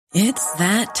It's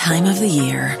that time of the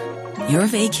year. Your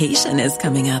vacation is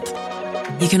coming up.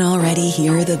 You can already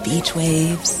hear the beach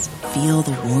waves, feel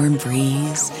the warm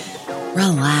breeze,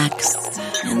 relax,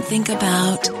 and think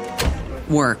about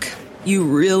work. You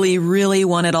really, really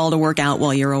want it all to work out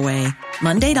while you're away.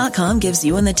 Monday.com gives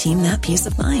you and the team that peace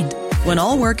of mind. When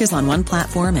all work is on one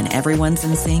platform and everyone's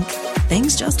in sync,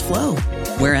 things just flow.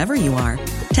 Wherever you are,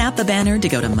 tap the banner to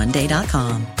go to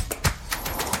Monday.com.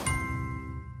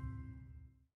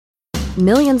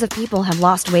 Millions of people have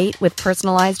lost weight with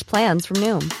personalized plans from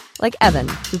Noom. Like Evan,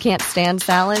 who can't stand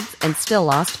salads and still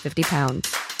lost 50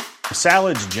 pounds.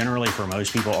 Salads generally for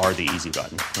most people are the easy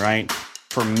button, right?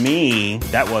 For me,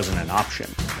 that wasn't an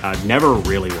option. I never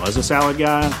really was a salad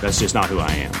guy. That's just not who I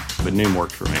am. But Noom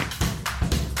worked for me.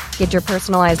 Get your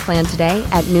personalized plan today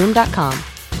at Noom.com.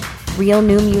 Real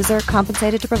Noom user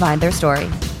compensated to provide their story.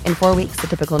 In 4 weeks, the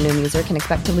typical Noom user can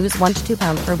expect to lose 1 to 2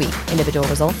 pounds per week. Individual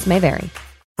results may vary.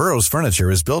 Burrow's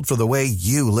furniture is built for the way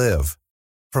you live.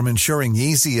 From ensuring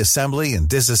easy assembly and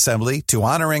disassembly to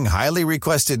honoring highly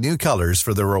requested new colors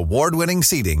for their award-winning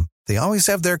seating, they always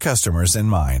have their customers in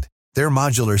mind. Their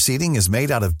modular seating is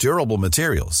made out of durable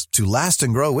materials to last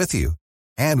and grow with you.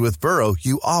 And with Burrow,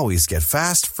 you always get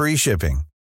fast, free shipping.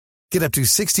 Get up to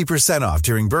 60% off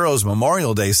during Burrow's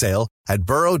Memorial Day sale at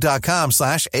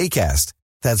burrow.com/ACAST.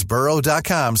 That's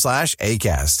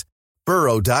burrow.com/ACAST.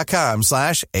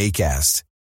 burrow.com/ACAST.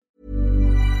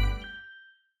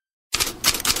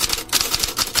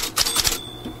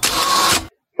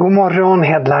 God morgon,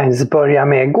 Headlines börjar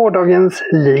med gårdagens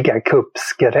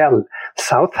ligacup-skräll.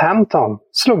 Southampton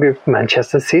slog ut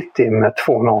Manchester City med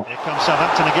 2-0. Here comes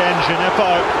Southampton again, Gineppo.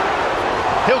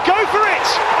 He'll go for it!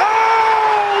 Oh,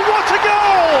 what a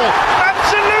goal!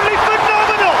 Absolutely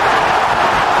phenomenal!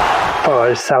 För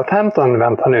Southampton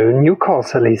väntar nu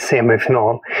Newcastle i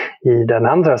semifinal. I den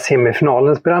andra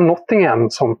semifinalen spelar Nottingham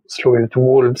som slog ut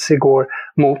Wolves igår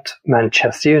mot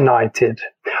Manchester United.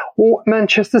 Och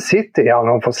Manchester City, ja,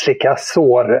 de får slicka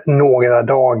sår några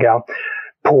dagar.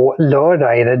 På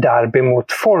lördag är det derby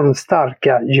mot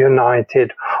formstarka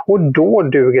United. Och då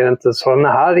duger inte sådana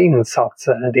här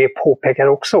insatser. Det påpekar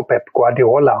också Pep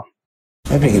Guardiola.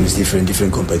 Every game is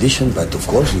different competition, but of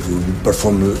course if we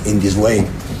perform in this way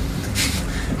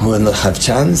we will not have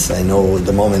chance. I know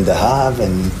the moment they have,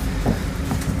 and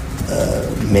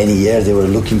many years they were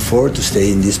looking forward to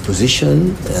stay in this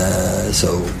position, so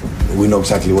we know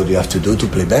exactly what we have to do to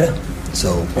play better, so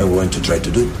we're going to try to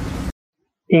do.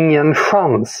 Ingen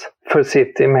chans för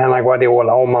City, menar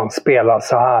Guardiola, om man spelar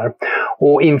så här.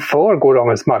 Och inför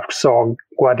gårdagens match sa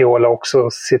Guardiola också,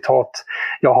 citat,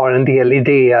 jag har en del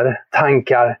idéer,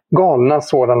 tankar, galna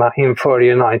sådana inför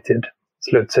United,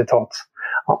 slutcitat.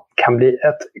 Ja, kan bli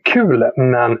ett kul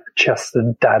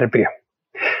Manchester-derby.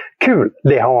 Kul,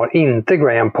 det har inte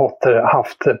Graham Potter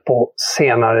haft på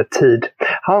senare tid.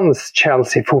 Hans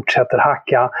Chelsea fortsätter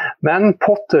hacka, men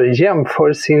Potter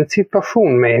jämför sin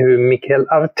situation med hur Mikel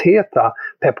Arteta,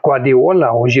 Pep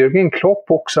Guardiola och Jürgen Klopp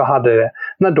också hade det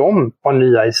när de var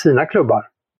nya i sina klubbar.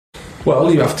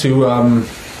 Well, you have to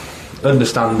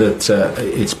understand that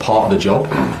it's part of the job.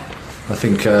 I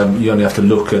think you only have to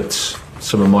look at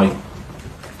some of my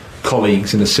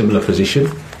colleagues in a similar position.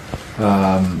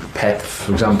 Pep,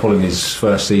 for example, in his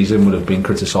first season would have been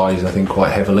criticised, I think,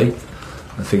 quite heavily.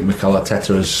 I think Mikel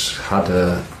Arteta has had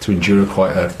to endure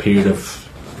quite a period of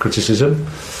criticism. I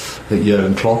think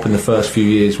Jurgen Klopp in the first few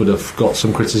years would have got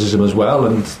some criticism as well,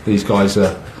 and these guys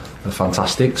are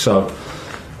fantastic. So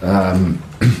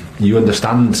you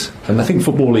understand, and I think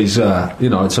football is,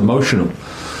 it's emotional.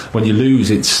 When you lose,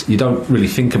 you don't really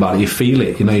think about it. You feel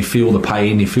it. You feel the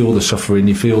pain, you feel the suffering,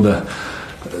 you feel the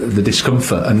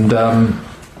discomfort, and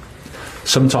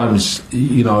sometimes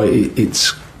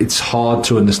it's hard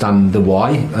to understand the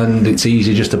why, and it's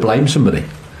easy just to blame somebody.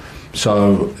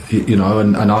 So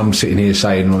and I'm sitting here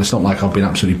saying, well, it's not like I've been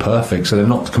absolutely perfect, so they're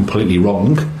not completely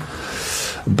wrong,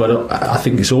 but I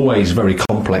think it's always very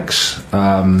complex,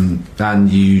 and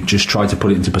you just try to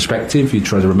put it into perspective. You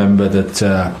try to remember that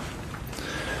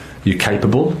you're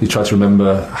capable. You try to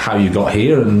remember how you got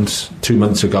here, and 2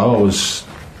 months ago I was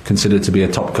considered to be a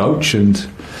top coach, and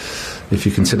if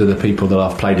you consider the people that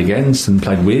I've played against and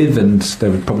played with, and they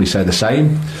would probably say the same.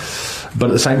 But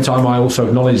at the same time I also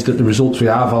acknowledge that the results we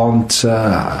have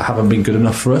haven't been good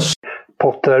enough for us.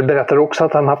 Potter berättar också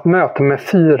att han haft möte med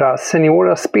 4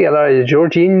 seniora spelare i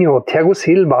Jorginho, Thiago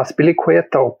Silva,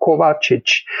 Azpilicueta och Kovacic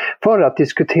för att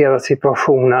diskutera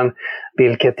situationen,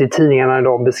 vilket i tidningarna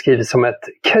idag beskrivs som ett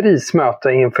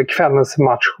krismöte inför kvällens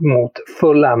match mot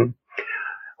Fulham.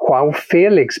 Joao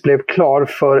Felix blev klar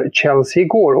för Chelsea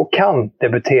igår och kan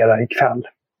debutera ikväll.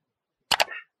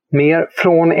 Mer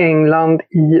från England.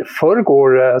 I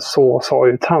förrgår så sa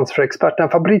ju transferexperten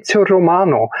Fabrizio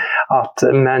Romano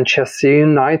att Manchester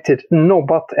United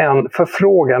nobbat en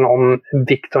förfrågan om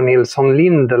Victor Nilsson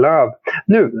Lindelöf.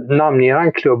 Nu namnger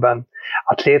han klubben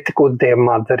Atlético de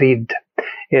Madrid.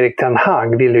 Erik ten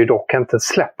Hag vill ju dock inte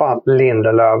släppa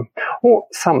Lindelöf. Och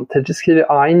samtidigt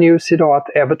skriver iNews idag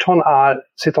att Everton är,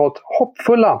 citat,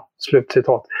 hoppfulla,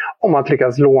 slutcitat, om att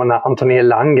lyckas låna Anthony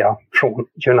Elanga från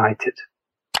United.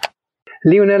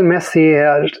 Lionel Messi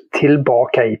är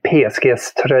tillbaka i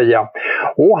PSGs tröja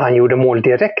och han gjorde mål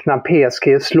direkt när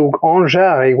PSG slog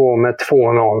Angers igår med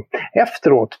 2-0.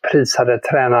 Efteråt prisade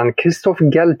tränaren Christophe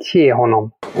Galtier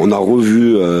honom. On a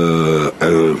revu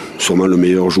sûrement le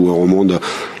meilleur joueur au monde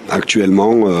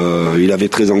actuellement. Il avait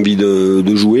très envie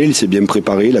de jouer, il s'est bien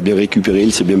préparé, il a bien récupéré,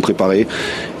 il s'est bien préparé.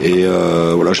 Et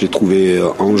voilà, je l'ai trouvé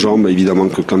en jambes. Évidemment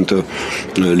que quand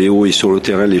Léo est sur le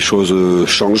terrain, les choses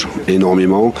changent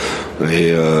énormément.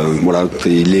 Et voilà,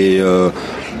 il est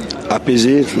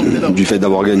apaisé du fait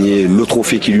d'avoir gagné le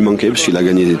trophée qui lui manquait, parce qu'il a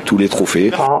gagné tous les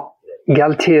trophées. Ja,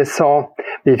 Galtier sa,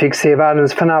 vi fick se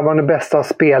världens för närvarande bästa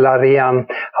spelare igen.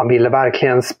 Han ville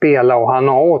verkligen spela och han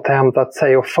har återhämtat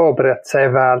sig och förberett sig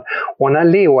väl. Och när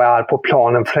Leo är på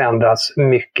planen förändras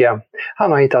mycket.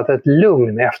 Han har hittat ett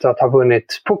lugn efter att ha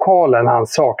vunnit pokalen han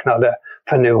saknade,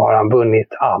 för nu har han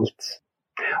vunnit allt.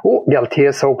 Och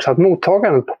Galtier sa också att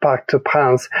mottagandet på Parc des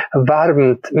Princes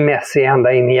värmt Messi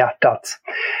ända in i hjärtat.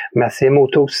 Messi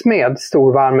mottogs med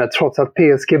stor värme trots att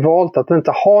PSG valt att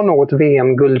inte ha något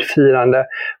VM-guldfirande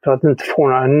för att inte få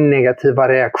några negativa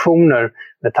reaktioner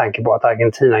med tanke på att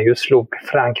Argentina just slog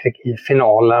Frankrike i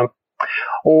finalen.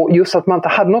 Och just att man inte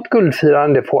hade något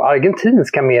guldfirande får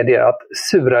argentinska medier att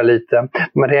sura lite.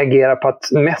 Man reagerar på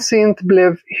att Messi inte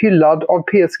blev hyllad av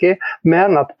PSG,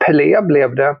 men att Pelé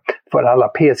blev det. För alla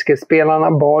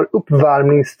PSG-spelarna bar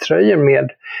uppvärmningströjor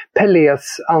med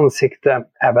Pelés ansikte,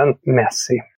 även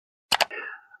Messi.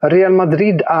 Real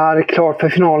Madrid är klart för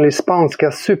final i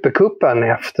spanska supercupen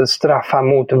efter straffar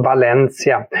mot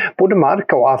Valencia. Både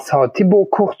Marca och As har Thibaut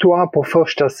Courtois på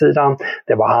första sidan.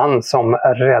 Det var han som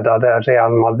räddade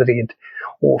Real Madrid.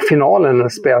 Och finalen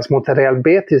spelas mot Real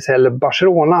Betis eller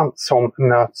Barcelona som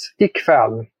möts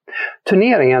ikväll.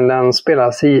 Turneringen den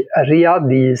spelas i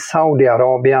Riyadh i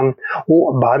Saudiarabien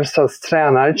och Barças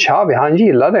tränare Xavi han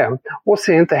gillar det och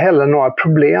ser inte heller några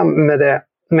problem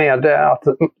med att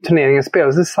turneringen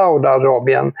spelas i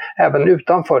Saudiarabien även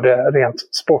utanför det rent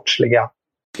sportsliga.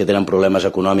 Que tenen problemes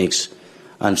econòmics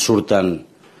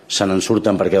se n'en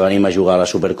surten perquè venim a jugar a la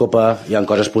Supercopa. Hi ha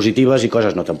coses positives i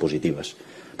coses no tan positives.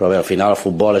 Però bé, al final el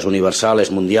futbol és universal,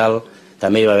 és mundial.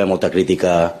 També hi va haver molta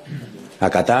crítica a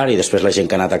Qatar i després la gent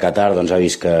que ha anat a Qatar doncs, ha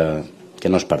vist que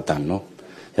no és per tant, no?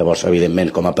 Llavors,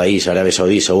 evidentment, com a país, Aràbia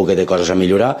Saudí segur que té coses a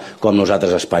millorar, com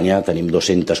nosaltres a Espanya tenim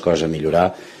 200 coses a millorar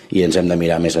i ens hem de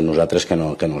mirar més a nosaltres que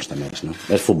no els demés, no?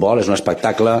 És futbol, és un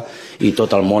espectacle i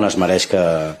tot el món es mereix que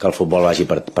el futbol vagi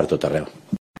per tot arreu.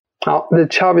 Ja,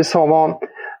 det Xavi sa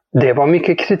det var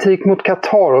mycket kritik mot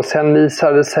Qatar och sen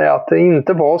visade det sig att det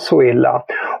inte var så illa.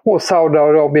 Och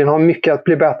Saudiarabien har mycket att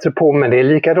bli bättre på, men det är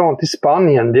likadant i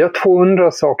Spanien. Vi har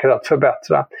 200 saker att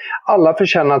förbättra. Alla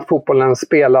förtjänar att fotbollen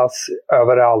spelas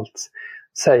överallt,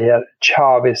 säger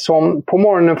Xavi, som på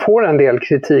morgonen får en del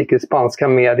kritik i spanska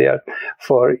medier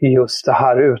för just det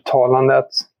här uttalandet.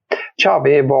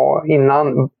 Xavi var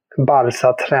innan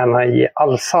Barça tränare i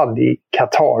Al-Sadd i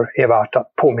Qatar, är värt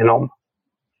att påminna om.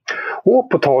 Och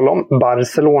på tal om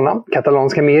Barcelona,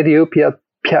 katalanska medier uppger att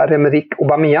Pierre-Emerick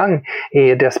Aubameyang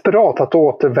är desperat att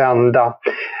återvända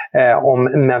om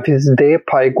Memphis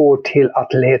Depay går till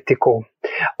Atletico.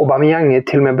 Aubameyang är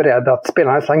till och med beredd att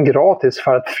spela nästan gratis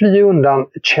för att fly undan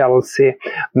Chelsea,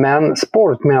 men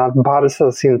Sport menar att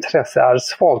Barças intresse är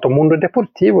svalt och Mundo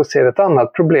Deportivo ser ett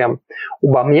annat problem.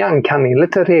 Aubameyang kan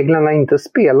enligt reglerna inte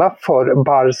spela för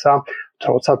Barça,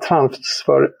 trots att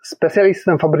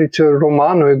transferspecialisten Fabrizio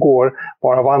Romano igår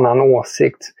var av annan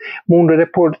åsikt. Mundo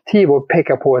Deportivo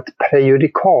pekar på ett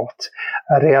prejudikat.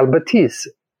 Real Betis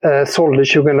sålde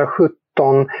 2017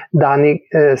 Dani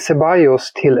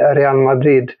Ceballos till Real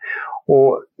Madrid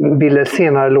och ville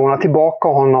senare låna tillbaka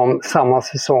honom samma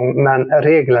säsong, men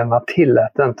reglerna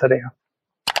tillät inte det.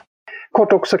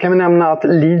 Kort också kan vi nämna att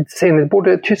Leeds enligt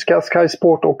både tyska Sky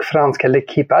Sport och franska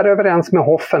L'Equipe är överens med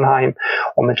Hoffenheim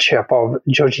om ett köp av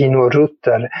Georgino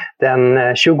Rutter. Den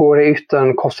 20-åriga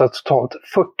yttern kostar totalt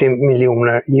 40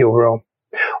 miljoner euro.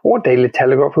 Och Daily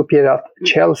Telegraph uppger att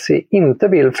Chelsea inte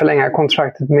vill förlänga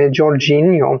kontraktet med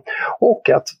Jorginho och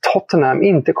att Tottenham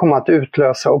inte kommer att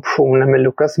utlösa optionen med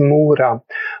Lucas Moura.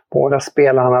 Båda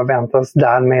spelarna väntas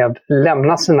därmed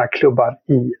lämna sina klubbar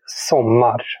i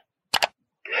sommar.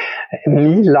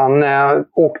 Milan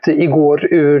åkte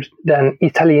igår ur den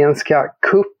italienska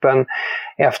kuppen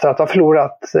efter att ha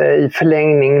förlorat i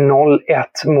förlängning 0-1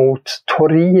 mot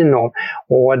Torino.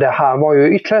 Och det här var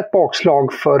ju ytterligare ett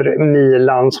bakslag för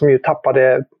Milan som ju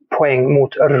tappade poäng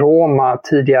mot Roma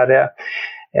tidigare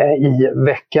i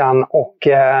veckan, och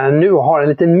nu har en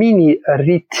liten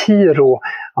mini-retiro,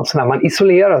 alltså när man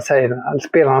isolerar sig.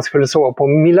 Spelarna skulle sova på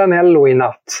Milanello i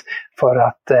natt för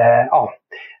att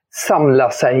samla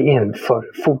sig inför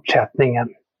fortsättningen.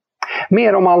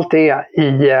 Mer om allt det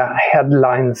i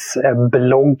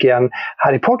Headlines-bloggen.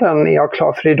 Här i podden är jag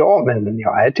klar för idag, men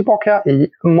jag är tillbaka i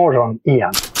morgon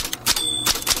igen.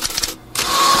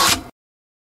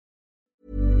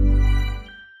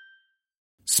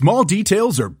 Small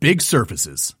details are big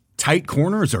surfaces. Tight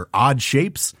corners are odd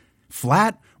shapes.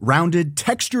 Flat, rounded,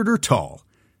 textured, or tall.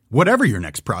 Whatever your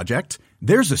next project,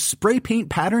 there's a spray paint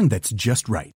pattern that's just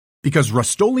right. Because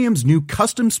Rust-Oleum's new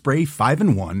Custom Spray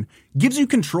 5-in-1 gives you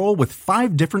control with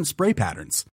 5 different spray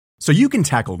patterns. So you can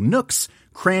tackle nooks,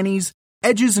 crannies,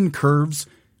 edges, and curves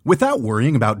without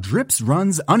worrying about drips,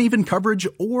 runs, uneven coverage,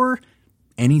 or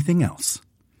anything else.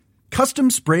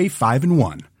 Custom Spray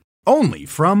 5-in-1. Only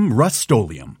from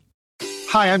Rust-Oleum.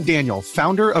 Hi, I'm Daniel,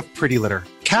 founder of Pretty Litter.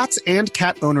 Cats and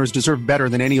cat owners deserve better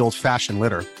than any old-fashioned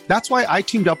litter. That's why I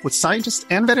teamed up with scientists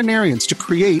and veterinarians to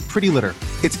create Pretty Litter.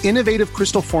 Its innovative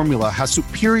crystal formula has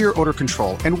superior odor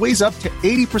control and weighs up to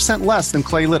 80% less than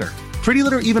clay litter. Pretty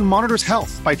Litter even monitors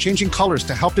health by changing colors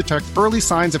to help detect early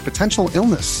signs of potential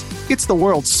illness. It's the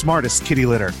world's smartest kitty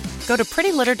litter. Go to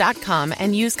prettylitter.com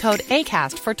and use code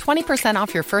ACAST for 20%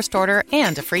 off your first order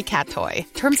and a free cat toy.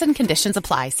 Terms and conditions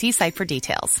apply. See site for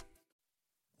details.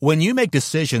 When you make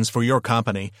decisions for your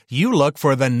company, you look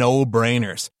for the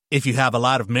no-brainers. If you have a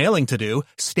lot of mailing to do,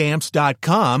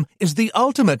 Stamps.com is the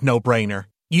ultimate no-brainer.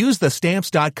 Use the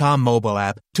Stamps.com mobile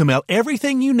app to mail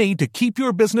everything you need to keep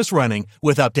your business running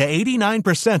with up to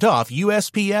 89% off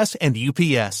USPS and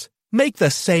UPS. Make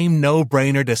the same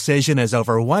no-brainer decision as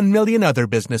over 1 million other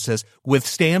businesses with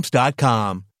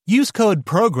Stamps.com. Use code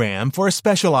PROGRAM for a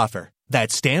special offer.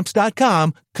 That's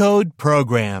Stamps.com, code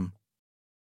PROGRAM.